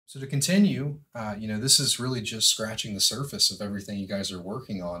So to continue, this is really just scratching the surface of everything you guys are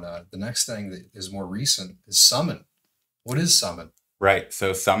working on. The next thing that is more recent is Summon. What is Summon? Right.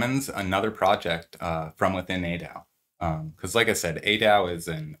 So Summon's another project from within Adao. Because like I said, Adao is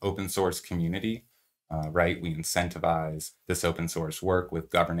an open source community, right? We incentivize this open source work with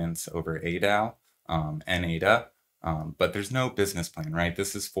governance over Adao and Ada. But there's no business plan, right?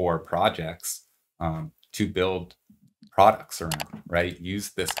 This is for projects to build products around, right? Use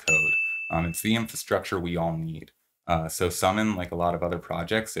this code. It's the infrastructure we all need. So Summon, like a lot of other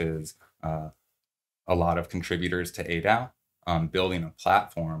projects, is a lot of contributors to Adao, building a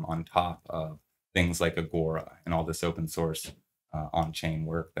platform on top of things like Agora and all this open source on-chain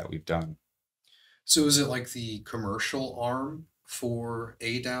work that we've done. So is it like the commercial arm for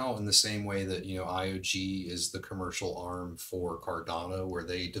ADAO in the same way that, IOG is the commercial arm for Cardano, where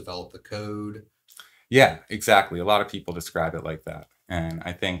they develop the code? Yeah, exactly. A lot of people describe it like that. And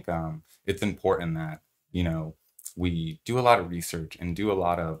I think it's important that, you know, we do a lot of research and do a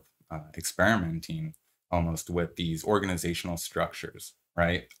lot of experimenting almost with these organizational structures,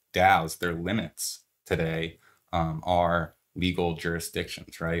 right? DAOs, their limits today are legal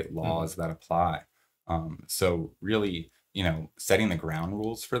jurisdictions, right? Mhm. Laws that apply. So really, setting the ground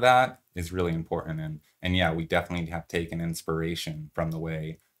rules for that is really important. And yeah, we definitely have taken inspiration from the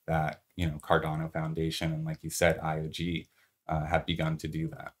way that Cardano Foundation and, like you said, IOG have begun to do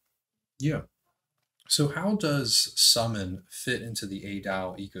that. Yeah. So how does Summon fit into the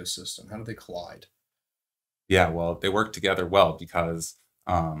ADAO ecosystem? How do they collide? Yeah, well, they work together well because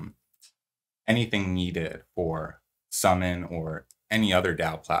um, anything needed for Summon or any other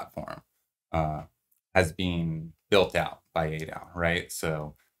DAO platform uh, has been built out by ADAO, right?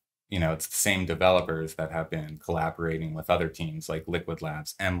 So it's the same developers that have been collaborating with other teams like Liquid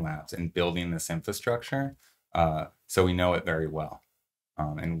Labs, M Labs, and building this infrastructure. So we know it very well.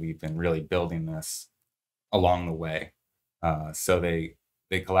 And we've been really building this along the way. So they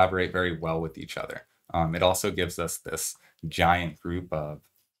collaborate very well with each other. It also gives us this giant group of,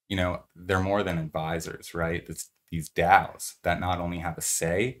 they're more than advisors, right? These DAOs that not only have a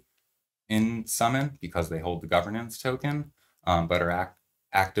say in Summon because they hold the governance token, but are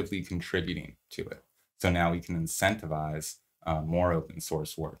actively contributing to it. So now we can incentivize more open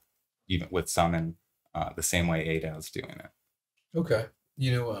source work, even with Summon, the same way ADAO is doing it. Okay.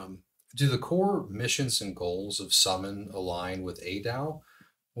 Do the core missions and goals of Summon align with ADAO,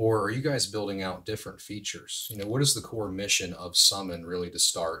 or are you guys building out different features? What is the core mission of Summon really to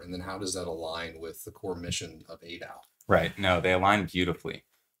start, and then how does that align with the core mission of ADAO? Right. No, they align beautifully.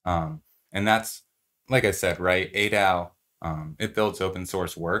 And that's, like I said, right? ADAO, it builds open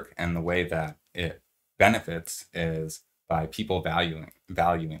source work, and the way that it benefits is by people valuing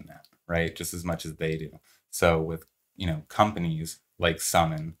that, right? Just as much as they do. So with, companies like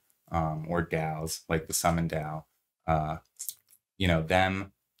Summon, or DAOs like the Summon DAO, uh,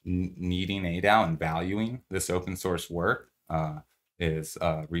 them needing ADAO and valuing this open source work is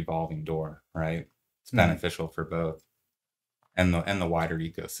a revolving door, right? It's Mhm. beneficial for both and the wider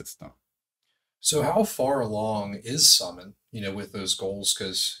ecosystem. So how far along is Summon, with those goals?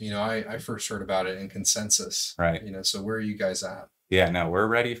 Because, I first heard about it in consensus, Right. so where are you guys at? Yeah, no, we're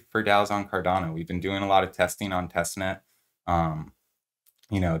ready for DAOs on Cardano. We've been doing a lot of testing on testnet, um,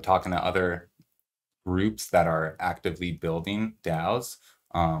 talking to other groups that are actively building DAOs,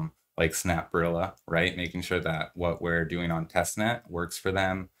 like Snapbrilla, right? Making sure that what we're doing on testnet works for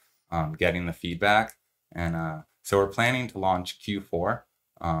them, getting the feedback. And so we're planning to launch Q4,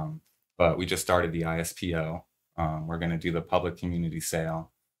 but we just started the ISPO. We're going to do the public community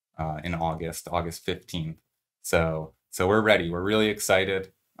sale in August 15th. So we're ready. We're really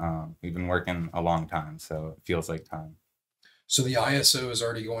excited. We've been working a long time, so it feels like time. So the ISO is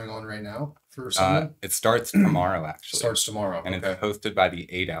already going on right now for Summon? It starts tomorrow, actually, Starts tomorrow. and it's Okay. hosted by the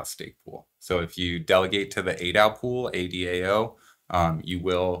Adao Stakepool. So if you delegate to the Adao pool, ADAO, you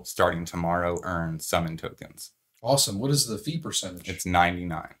will, starting tomorrow, earn summon tokens. Awesome. What is the fee percentage? It's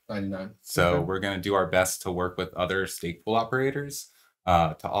 99. 99. So Okay. we're going to do our best to work with other stake pool operators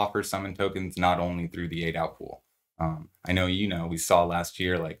to offer summon tokens not only through the Adao pool. I know we saw last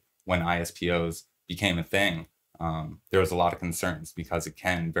year, like when ISPOs became a thing, there was a lot of concerns because it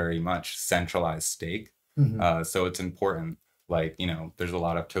can very much centralize stake. Mhm. So it's important, like, there's a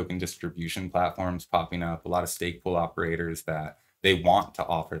lot of token distribution platforms popping up, a lot of stake pool operators that they want to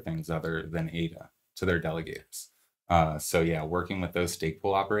offer things other than ADA to their delegators. So yeah, working with those stake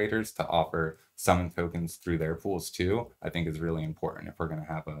pool operators to offer summon tokens through their pools too, I think is really important if we're going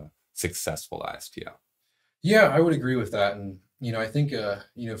to have a successful ISPO. Yeah, I would agree with that. And, I think,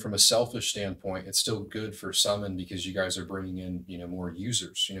 from a selfish standpoint, it's still good for Summon because you guys are bringing in, more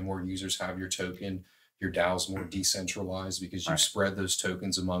users. More users have your token. Your DAO's more decentralized because you Right. spread those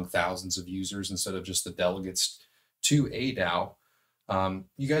tokens among thousands of users instead of just the delegates to a DAO.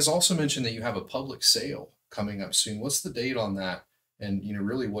 You guys also mentioned that you have a public sale coming up soon. What's the date on that? And,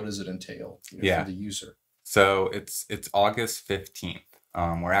 really, what does it entail, for Yeah. the user? So it's August 15th.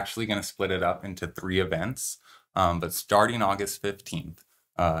 We're actually going to split it up into 3 events. But starting August 15th,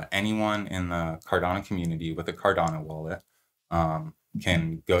 anyone in the Cardano community with a Cardano wallet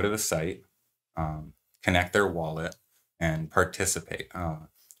can go to the site, connect their wallet, and participate.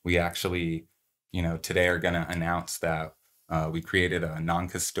 We actually, today are going to announce that we created a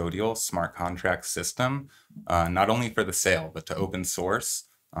non-custodial smart contract system, not only for the sale, but to open source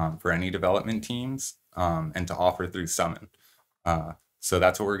for any development teams and to offer through Summon. So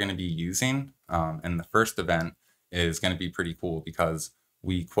that's what we're going to be using. And the first event is going to be pretty cool because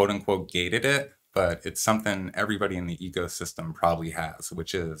we quote unquote gated it, but it's something everybody in the ecosystem probably has,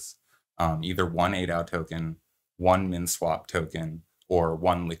 which is either one ADAO token, one MinSwap token, or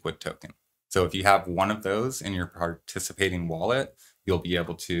one liquid token. So if you have one of those in your participating wallet, you'll be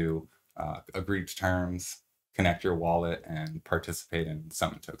able to agree to terms, connect your wallet, and participate in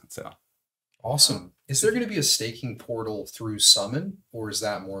Summon token sale. Awesome. Is there going to be a staking portal through Summon, or is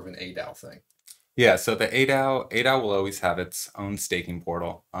that more of an ADAO thing? Yeah, so the ADAO will always have its own staking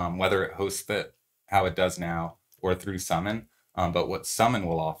portal, whether it hosts it how it does now or through Summon. But what Summon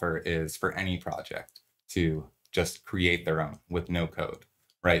will offer is for any project to just create their own with no code,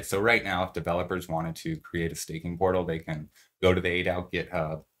 right? So right now, if developers wanted to create a staking portal, they can go to the ADAO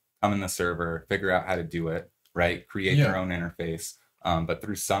GitHub, come in the server, figure out how to do it, right? Create their own interface. But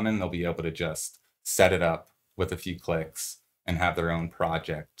through Summon, they'll be able to just set it up with a few clicks and have their own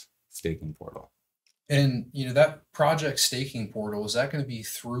project staking portal. And that project staking portal, is that going to be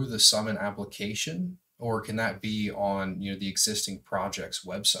through the Summon application, or can that be on the existing project's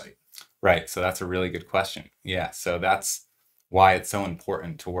website? Right. So that's a really good question. Yeah. So that's why it's so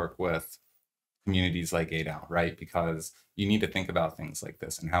important to work with communities like ADAO, right? Because you need to think about things like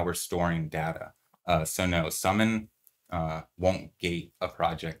this and how we're storing data. So no, Summon won't gate a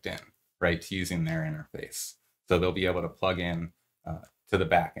project in, right, to using their interface. So they'll be able to plug in to the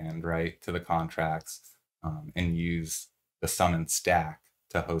back end, right, to the contracts, and use the Summon stack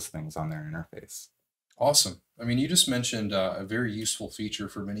to host things on their interface. Awesome. I mean, you just mentioned a very useful feature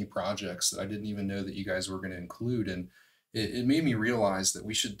for many projects that I didn't even know that you guys were going to include. And it made me realize that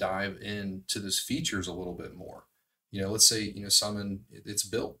we should dive into those features a little bit more. Let's say, Summon, it's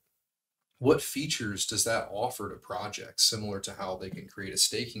built. What features does that offer to projects similar to how they can create a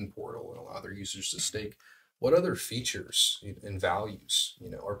staking portal and allow their users to stake? What other features and values,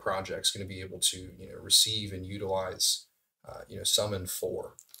 are projects going to be able to, receive and utilize, Summon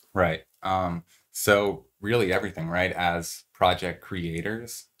for? Right. So really everything, right? As project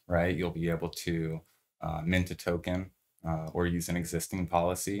creators, right? You'll be able to mint a token or use an existing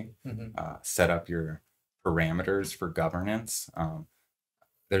policy, set up your parameters for governance.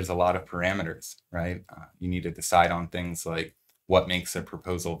 There's a lot of parameters, right? You need to decide on things like what makes a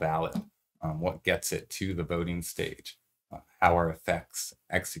proposal valid, what gets it to the voting stage, how are effects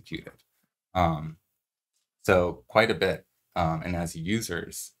executed. So quite a bit. And as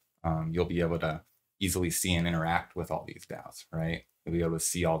users, you'll be able to easily see and interact with all these DAOs, right? You'll be able to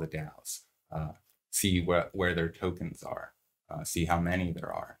see all the DAOs, see where their tokens are, see how many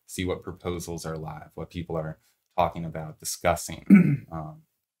there are, see what proposals are live, what people are talking about, discussing.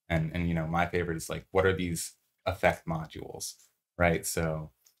 And my favorite is like, what are these effect modules, right? So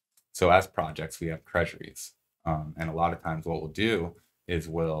as projects, we have treasuries. And a lot of times what we'll do is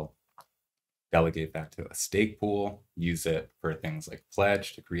we'll delegate that to a stake pool, use it for things like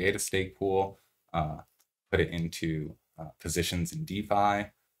pledge to create a stake pool, put it into positions in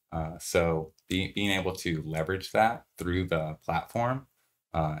DeFi. So being able to leverage that through the platform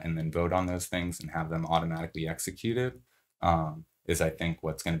and then vote on those things and have them automatically executed is, I think,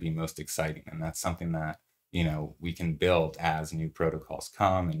 what's going to be most exciting. And that's something that, we can build as new protocols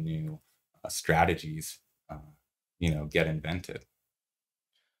come and new strategies, get invented.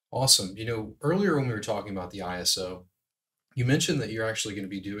 Awesome. Earlier when we were talking about the ISO, you mentioned that you're actually going to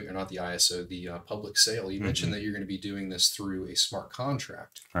be doing, or not the ISO, the public sale. You mentioned that you're going to be doing this through a smart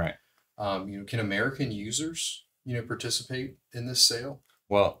contract. Right. Can American users, participate in this sale?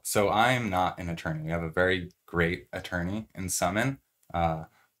 Well, so I am not an attorney. We have a very great attorney in Summon,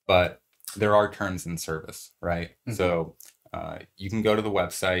 but there are terms in service, right? So you can go to the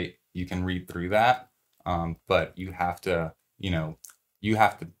website, you can read through that, but you have to, you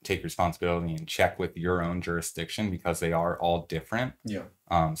have to take responsibility and check with your own jurisdiction because they are all different. Yeah.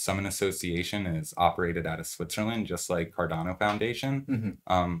 Summon Association is operated out of Switzerland, just like Cardano Foundation.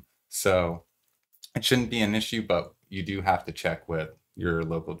 So it shouldn't be an issue, but you do have to check with your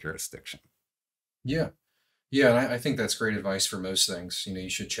local jurisdiction. Yeah. Yeah, and I think that's great advice for most things. You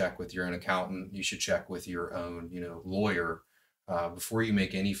should check with your own accountant. You should check with your own, lawyer before you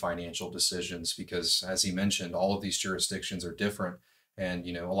make any financial decisions, because as he mentioned, all of these jurisdictions are different. And,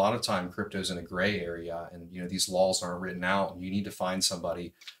 a lot of time crypto's in a gray area and, these laws aren't written out, and you need to find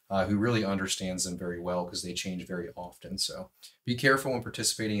somebody who really understands them very well because they change very often. So be careful when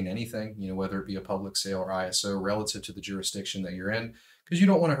participating in anything, whether it be a public sale or ISO relative to the jurisdiction that you're in, because you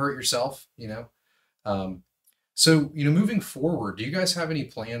don't want to hurt yourself. Um, so, moving forward, do you guys have any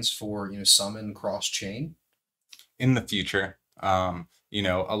plans for, Summon cross chain? In the future, a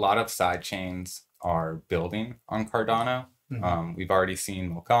lot of side chains are building on Cardano. We've already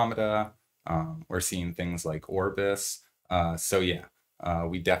seen Mokamada. We're seeing things like Orbis. So yeah,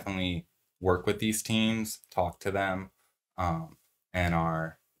 we definitely work with these teams, talk to them, and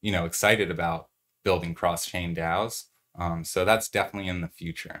are, excited about building cross-chain DAOs. So that's definitely in the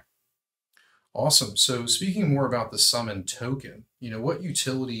future. Awesome. So speaking more about the Summon token, what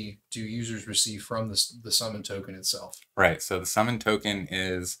utility do users receive from the Summon token itself? Right. So the Summon token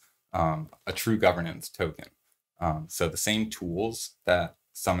is a true governance token. So the same tools that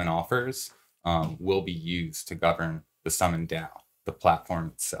Summon offers will be used to govern the Summon DAO, the platform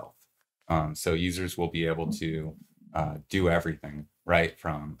itself. So users will be able to do everything, right?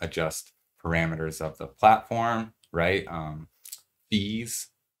 From adjust parameters of the platform, right? Fees.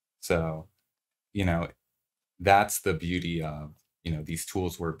 So, that's the beauty of, these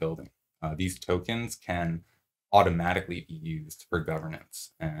tools we're building. These tokens can automatically be used for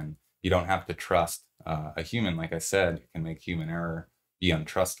governance, and you don't have to trust a human. Like I said, you can make human error be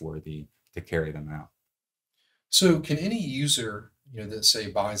untrustworthy to carry them out. So can any user, that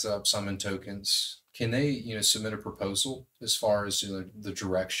say buys up Summon tokens, can they, submit a proposal as far as the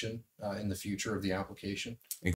direction in the future of the application?